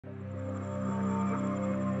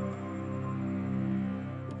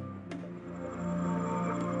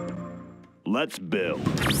Let's build.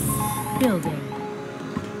 Building.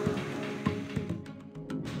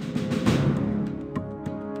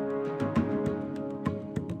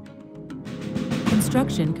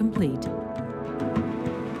 Construction complete.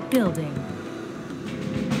 Building.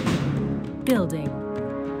 Building.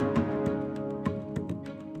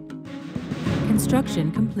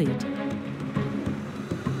 Construction complete.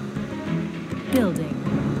 Building.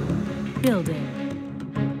 Building.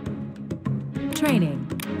 Training.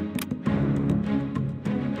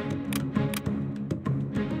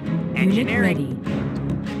 Engineering. Unit ready.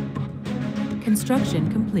 Construction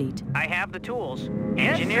complete. I have the tools.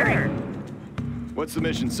 Engineering. What's the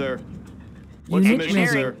mission, sir? What's the Unit mission,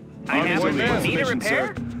 ready. sir? I have What's the the tools. Need a mission, repair?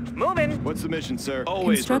 sir? Moving. What's the mission, sir?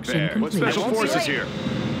 Always Construction prepared. What complete. special I won't be forces late. here?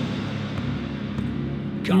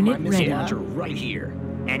 Got my Unit missile ready. launcher right here.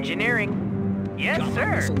 Engineering. Yes, Got my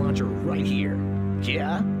sir. missile launcher right here.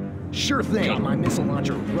 Yeah? Sure thing. Got my missile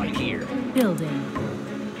launcher right here. Building.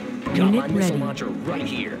 Got my Unit missile ready. launcher right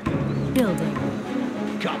here. Building.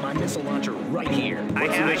 Got my missile launcher right here. I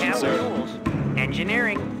What's the mission, have the sir? tools.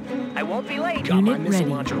 Engineering. I won't be late. Got my Unit missile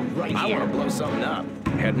ready. launcher right I here. want to blow something up.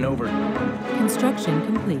 Heading over. Construction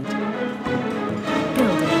complete.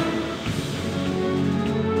 Building.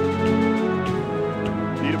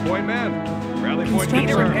 Need a point man? Rally point Need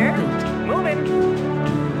a Construction repair? complete. Moving.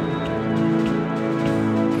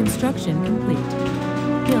 Construction complete.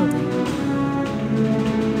 Building.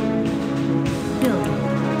 Building.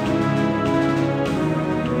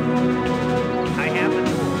 I have the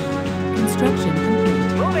tools. Construction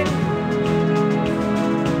complete. Moving.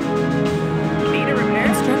 Need a repair?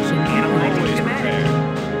 Construction Analyzing Always schematics. prepared.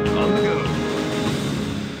 On the go.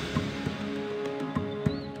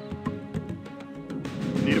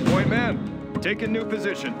 Need a point man? Take a new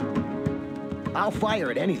position. I'll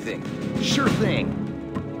fire at anything. Sure thing.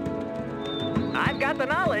 I've got the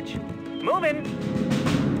knowledge. Moving.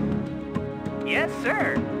 Yes,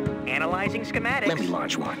 sir. Analyzing schematics. Let me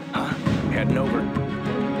launch one. Huh? Heading over.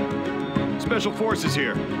 Special forces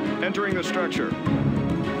here. Entering the structure.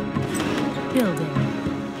 Building.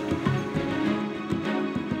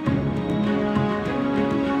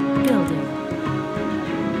 Building.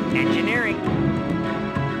 Engineering.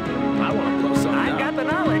 I want to blow something I've up. got the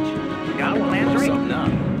knowledge. I Got the want to plans blow right. something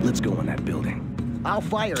up. Let's go in that building. I'll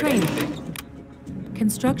fire at Training. anything.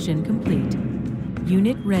 Construction complete.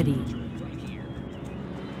 Unit ready.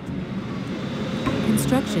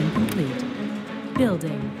 Construction complete.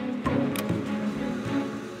 Building.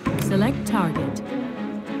 Select target.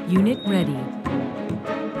 Unit ready.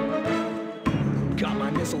 Got my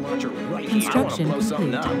missile launcher right here. Construction blow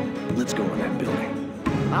something complete. up. Let's go in that building.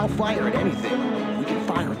 I'll fire at anything. We can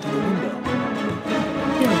fire it through the window.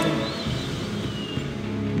 Building.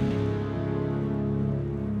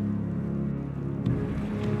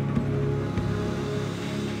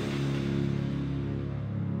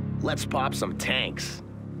 Let's pop some tanks.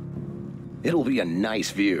 It'll be a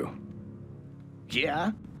nice view.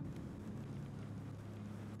 Yeah?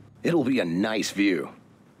 It'll be a nice view.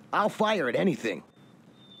 I'll fire at anything.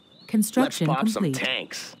 Let's Construction pop complete. some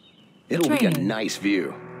tanks. It'll be a Training. nice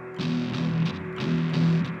view.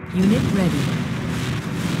 Unit ready.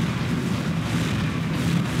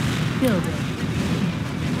 Building.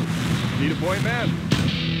 Need a point man?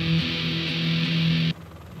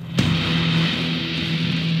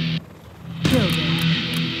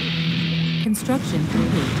 Building. Construction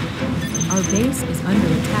complete. Our base is under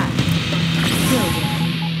attack. Building.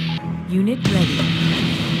 Unit ready.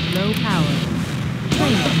 Low power.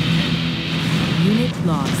 Training. Unit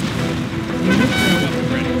lost. Unit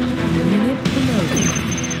ready. Unit promoted.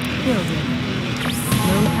 Building.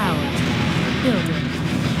 Low power. Building.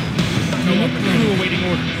 Unit Crew ready. awaiting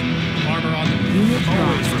orders. Armor on the Unit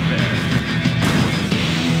Always lost. prepared.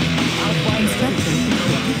 I'll fire at Construction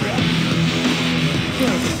anything. complete.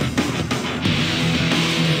 Building.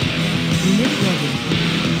 Unit ready.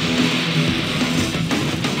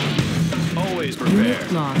 Always Unit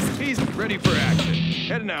prepared. lost. He's ready for action.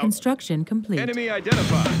 Heading out. Construction complete. Enemy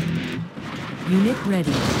identified. Unit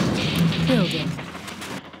ready. Building.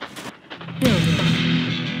 Building.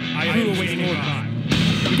 I am crew awaiting orders.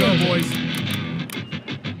 Here we go, boys.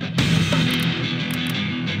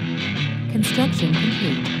 Construction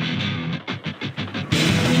complete.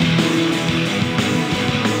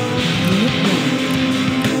 Unit ready.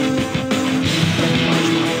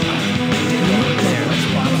 Unit ready. Let's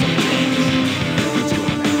pop some tanks. Let's go in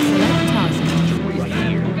that Select target. right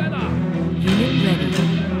here. Unit ready.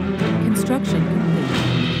 Construction complete.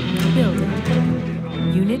 Building.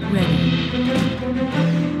 Unit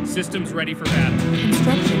ready. Systems ready for battle.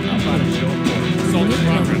 Construction complete. Assault in Unit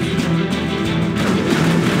progress. ready.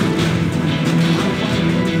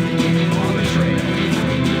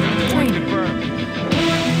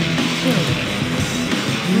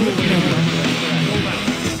 ready. Roll out.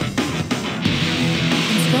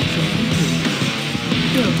 Construction complete.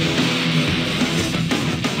 Building.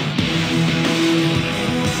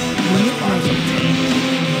 Unit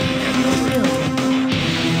ready. Building.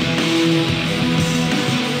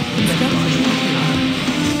 Construction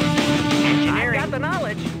I've got the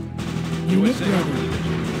knowledge. complete. Unit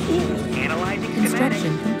ready. Analyzing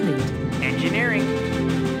Construction schematics. complete. Engineering.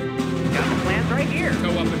 Got the plans right here. Go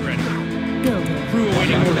up and ready. Building. Crew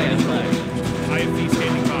awaiting orders. IFV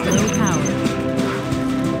standing by. Low power.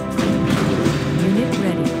 Unit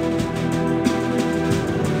ready.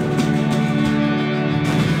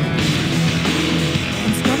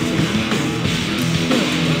 Construction complete.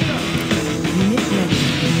 Building. Unit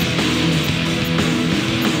ready.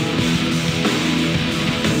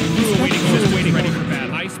 Crew Construction awaiting ready for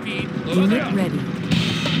battle. High speed. Load Unit out. ready.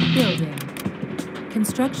 Building.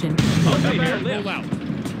 Construction complete. Roll out.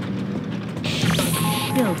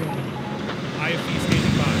 Building. IFV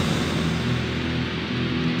standing by.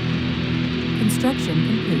 Construction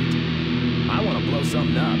complete. I want to blow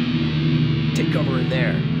something up. Take cover in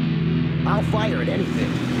there. I'll fire at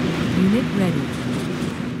anything. Unit ready.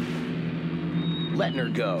 Letting her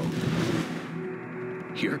go.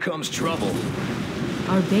 Here comes trouble.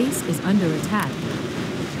 Our base is under attack.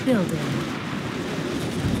 Building.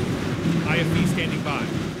 IFV standing by.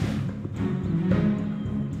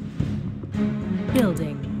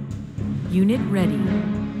 Building. Unit ready.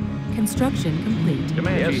 Construction complete.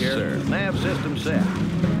 Comanche Yes, here. sir. Nav system set.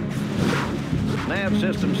 Nav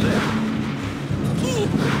system set.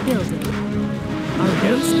 Building. Our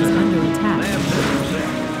base is under attack. Nav system set.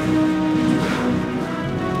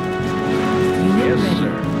 Unit Yes, ready.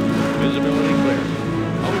 sir. Visibility clear.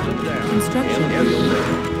 Hose them down. Construction Yes, complete. sir.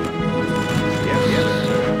 Yes, yes,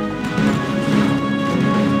 sir.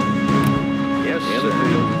 Yes, sir.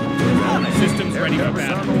 Systems ready for Cover's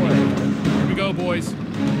battle. on the way. Here we go, boys.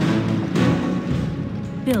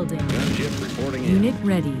 Building. Gunship reporting in. Unit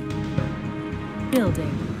ready.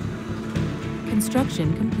 Building.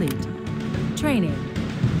 Construction complete. Training.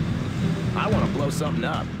 I want to blow something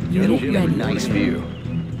up. Unit It'll give a ready. nice view.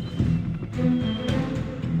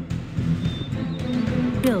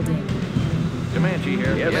 Building. Comanche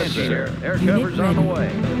here. Yes, Comanche sir. here. Air Unit cover's on the ready. way.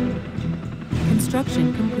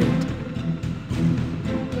 Construction complete.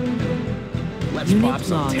 Let's Unit pop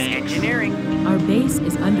some lost. tanks. Engineering. Our base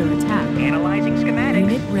is under attack. Analyzing schematics.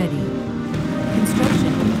 Unit ready.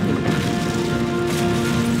 Construction complete.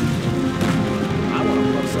 I want to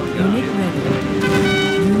blow something Unit up. ready.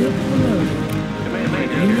 Unit promoted.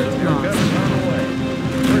 Comanche here. Unit Air lost. cover's on the way.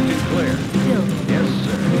 Search is clear. Building. Yes,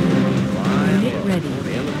 sir. Fine. Unit ready. In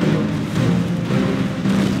the field.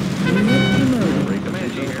 Unit promoted.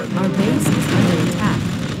 Comanche here. Our base is under attack.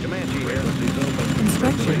 Comanche here. Frequency's open.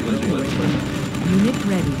 Construction Frequency's complete. open. Unit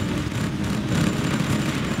ready.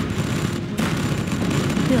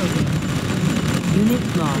 Building. Unit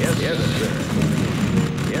lost. Yes, yes, sir.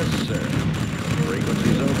 Yes, sir.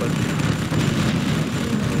 Frequency's open.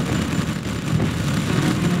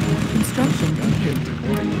 Construction complete.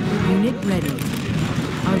 Unit ready.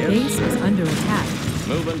 Our Yes, base sir. is under attack.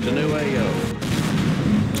 Moving to new AO.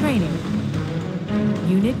 Training.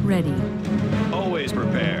 Unit ready. Always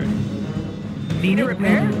prepared. Need a Unit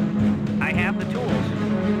repair? ready. I have the tools.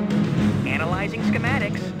 Analyzing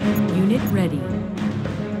schematics. Unit ready.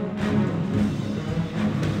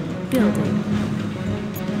 Building.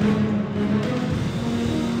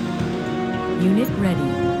 Unit ready.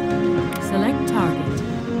 Select target.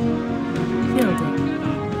 Building.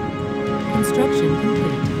 Construction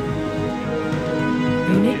complete.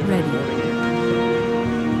 Unit ready.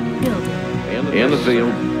 Building. In the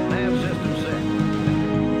field. Nav system set.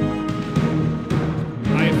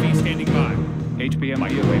 IFV standing by. HPM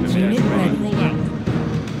microwave Unit emitters ready. Roll out.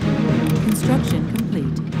 Construction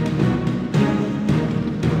complete.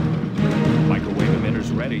 Microwave emitters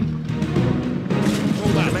ready.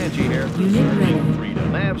 Roll out. Comanche here. Unit ready.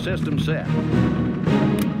 Freedom. Nav system set.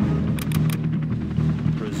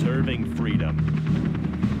 Preserving freedom.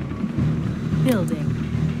 Building.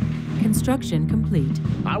 Construction complete.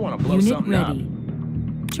 I want to blow Unit something ready.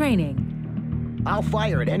 Training. up. I'll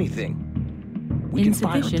fire at anything. We can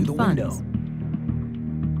fire through Insufficient the funds. window.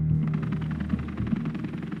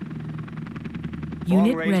 Unit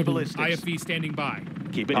Long-range ready. ballistics. IFV standing by.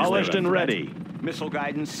 Keep it Polished and ready. Missile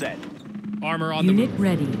guidance set. Armor on the Unit move.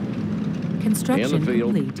 ready. Construction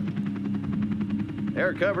field. complete.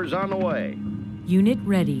 Air cover's on the way. Unit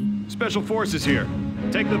ready. Special forces here.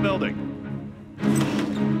 Take the building.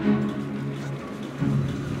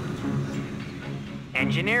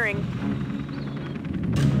 Engineering.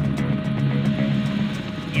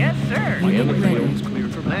 Yes, sir. Unit ready. Clear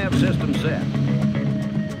for for Nav battle. system set.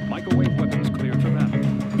 Microwave weapons cleared for battle.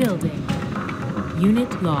 Building.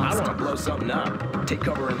 Unit I lost. want to blow something up. Take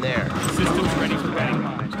cover in there. Systems ready for battle.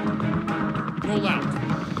 Roll out.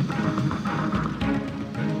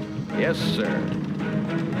 Yes, sir.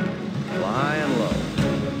 Flying low.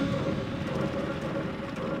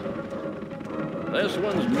 This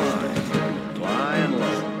one's mine. Flying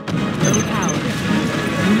low. Low power.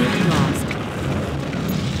 Unit lost.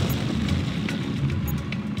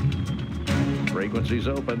 Frequencies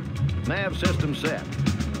open. Nav system set.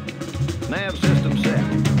 Nav system set.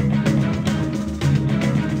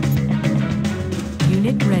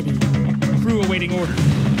 Unit ready. Crew awaiting orders.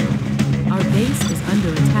 Our base is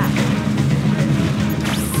under attack.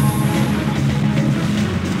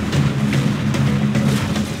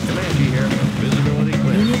 Comanche here. Visibility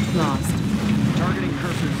clear. Unit lost. Targeting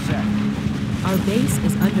cursor set. Our base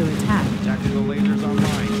is under attack. Tactical lasers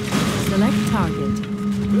online. Select target.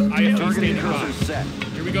 IFV Targeting standing by. cursor set.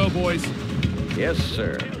 Here we go, boys. Yes,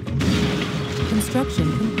 sir.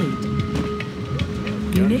 Construction complete.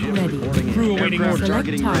 Unit ready. Crew awaiting Aircraft orders. Select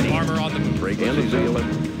targeting target. ready. Armor on the move. Frequencies open.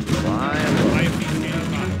 Flying low. IFV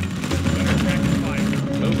standing by. Gunner tracking fire.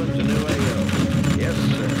 Moving to new AO. Yes,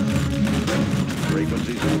 sir.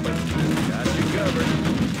 Frequencies open. Got you covered.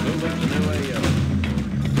 Moving to new AO.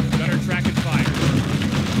 Gunner tracking fire.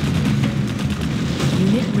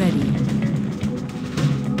 Unit ready.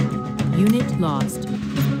 Unit lost.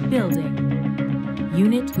 Building.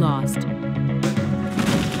 Unit lost. Unit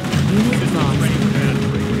Systems lost. ready for battle.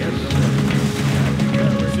 Yes, sir.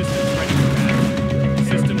 Systems ready for battle.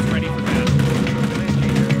 Systems ready for battle.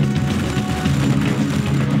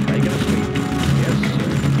 Making a sweep. Yes, sir.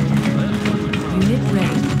 Unit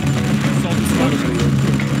ready. Assault and squadron.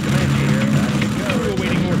 Comanche here. Got you Crew covered.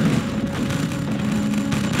 awaiting orders.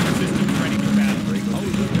 Systems ready for battle.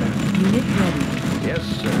 Unit ready. Yes,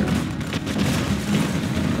 sir.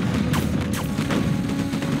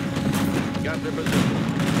 Got their position.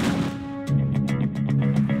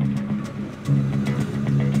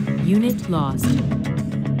 Unit lost.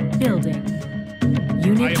 Building.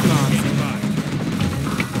 Unit IFV lost. standing by.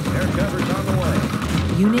 Air cover's on the way.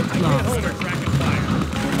 Unit lost. Gunner tracking fire.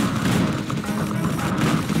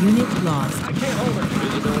 Unit lost. I can't hold it.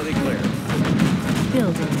 Visibility clear.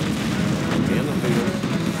 Building. In the field.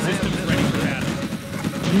 Systems ready for battle.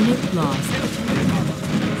 Unit lost.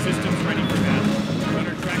 Systems ready for battle.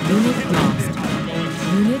 Gunner tracking. Unit lost. Going.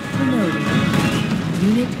 Unit promoted.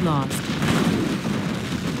 Unit lost.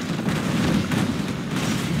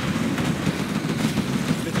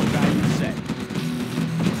 Missile value set.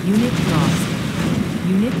 Unit lost.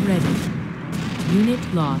 Unit ready. Unit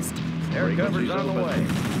lost. Air cover's on the way.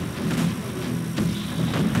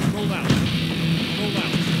 Roll out. Roll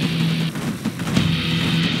out.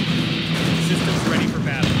 Systems ready for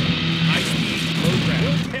battle. High speed, low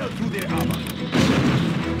ground. Tail through their armor.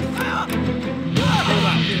 Roll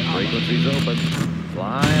out. Frequencies open.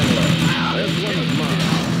 Flying low. This one's mine.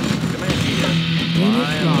 Comanche here. Unit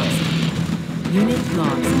Flying low. lost. Unit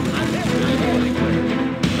lost. Visibility clear.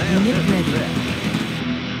 Nav Unit system ready. set.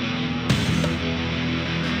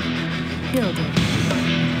 Building.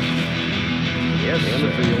 Yes, in the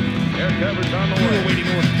field. Air cover's on the Crew way. awaiting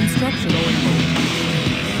orders. Construction.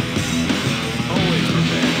 Always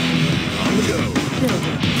prepared. On the go.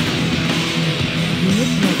 Building. Unit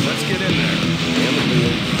ready. Let's get in there. In the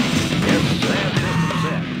field. Yes, nav system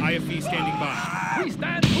set. IFV standing by. We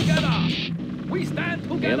stand together. We stand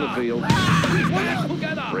together. In the field. We stand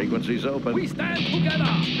together. Frequencies open. We stand together.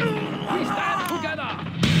 We stand together.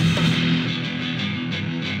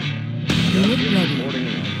 Unit ready. Reporting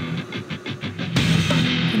in.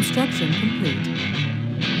 Construction complete.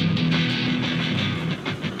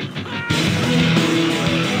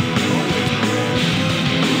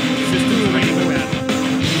 Systems ready for battle.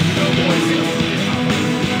 Go, boys.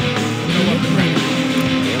 Unit ready.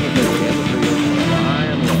 In the field.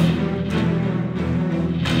 Flying low.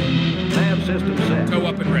 Nav system set. Tow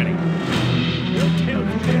up and ready. We'll tail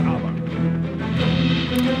through their armor.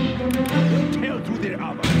 We'll tail through their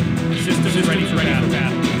armor. Systems ready for battle.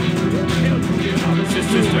 We'll tail through their armor.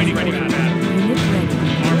 Systems ready for battle. Unit ready.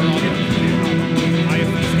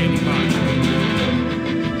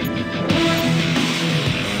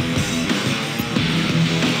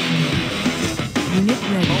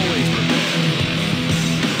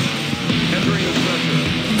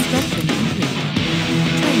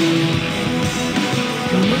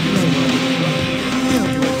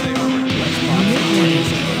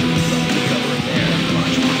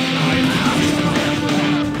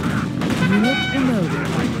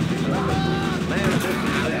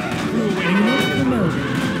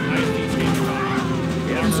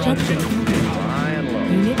 Construction complete. High and low.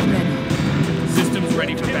 Unit ready. Systems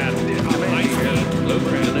ready for battle. High speed, low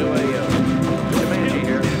Moving to ground. new AO. Comanche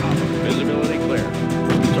here. Visibility clear.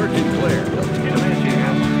 Searching clear. Comanche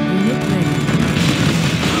here. Unit ready.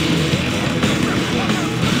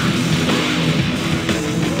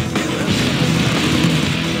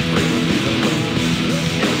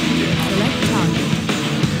 Select target.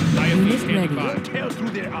 IFV Unit standing ready. by.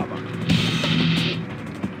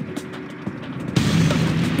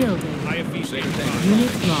 Building. IFV standing by.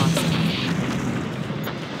 Unit lost.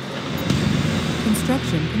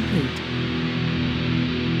 Construction complete.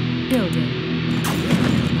 Building.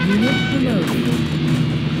 Unit promoted.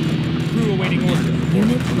 Crew awaiting orders.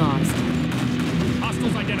 Unit lost.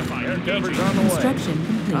 Hostiles identified. Air cover's Engaging. on the way. Construction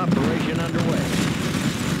complete. Operation underway.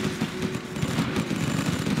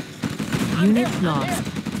 Unit lost.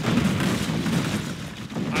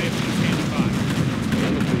 IFV standing by.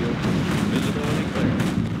 In the field. Visibility clear.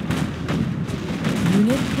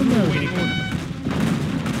 Unit Awaiting promoted. orders.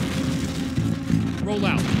 Roll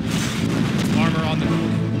out. Armor on the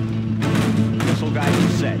move. Missile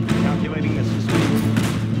guidance set. Calculating missile speed.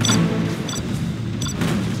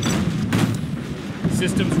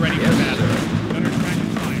 Systems ready for Yes, battle. sir. Gunner tracking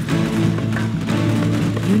fire.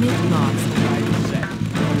 Unit lost. Guidance set.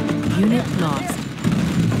 Unit lost.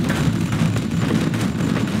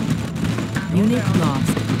 Unit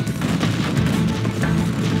lost.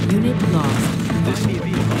 Unit lost. This will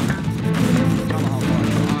be Tomahawk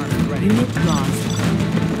launcher armed and ready. Unit lost.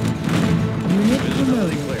 Unit Visibility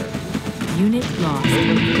promoted. clear. Unit lost.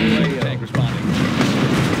 Moving to new AO. Tank responding.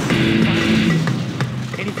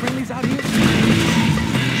 Any friendlies out here?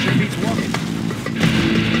 Sure beats walking.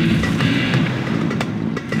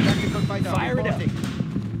 Fire it up.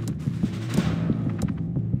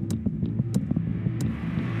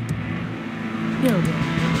 Building.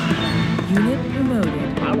 Unit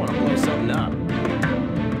promoted. I want to blow something up.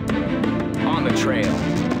 On the trail.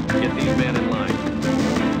 Get these men in line.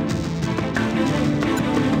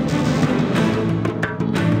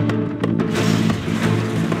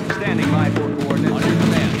 Standing by for coordinates. On your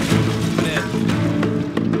command.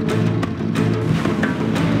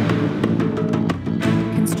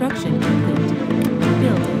 Construction complete.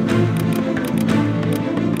 Building.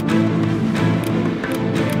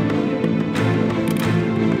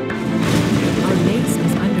 Our base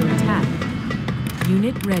is under attack.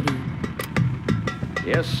 Unit ready.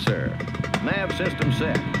 Yes, sir. Nav system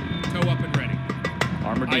set. Tow up and ready.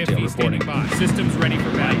 Armor detail IFV standing reporting. by. Systems ready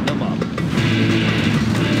for battle. Them up. Crew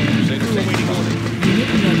awaiting orders. Unit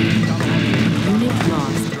ready. Unit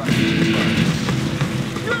lost.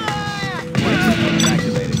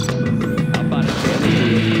 Activated. How about it?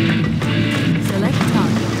 Select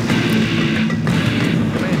target.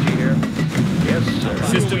 Comanche here. Yes, sir.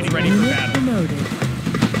 Systems ready for Unit battle. promoted.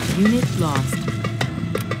 Unit lost.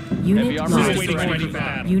 Unit Systems lost. ready for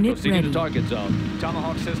battle. Unit Proceeding ready. to target zone.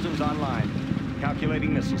 Tomahawk systems online.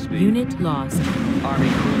 Calculating missile speed. Unit lost. Army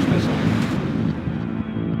cruise missile.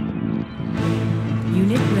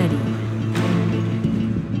 Unit ready.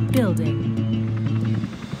 Building.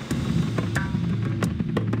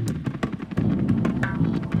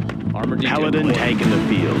 Armor detail. Paladin tank in the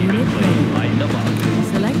field. Unit ready. Lighten them up.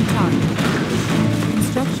 Select target.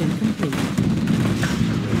 Construction complete.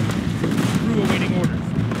 Crew awaiting orders.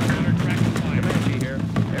 Gunner tracking fire. Comanche here.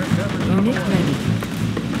 Air cover's on the Unit way. ready.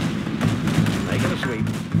 Making a sweep.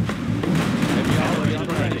 Cavalry on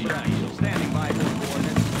the ready. Standing by for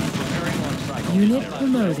coordinates. Preparing launch cycle. Unit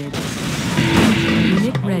promoted.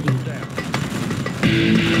 Unit ready.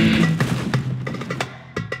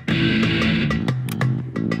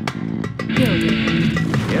 Building.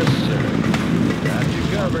 Yes, sir. Got you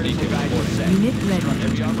covered. Unit ready.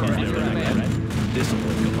 Heavy armor ready for command. This will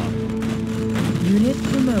come up. Unit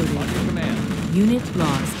promoted. Your command. Unit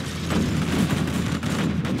lost.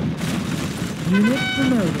 Unit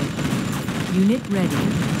promoted. Unit ready.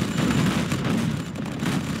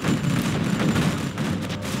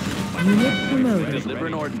 Unit promoted.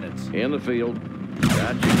 Delivering ordnance. In the field.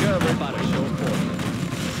 Got you covered. About to show coordinates.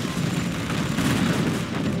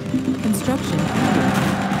 Construction complete.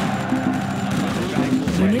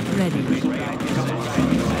 Unit ready.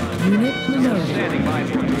 Unit promoted. Standing by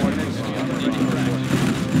for coordinates.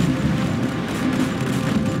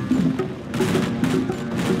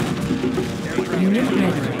 Unit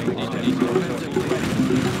ready.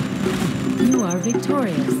 You are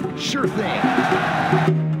victorious. Sure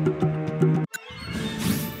thing.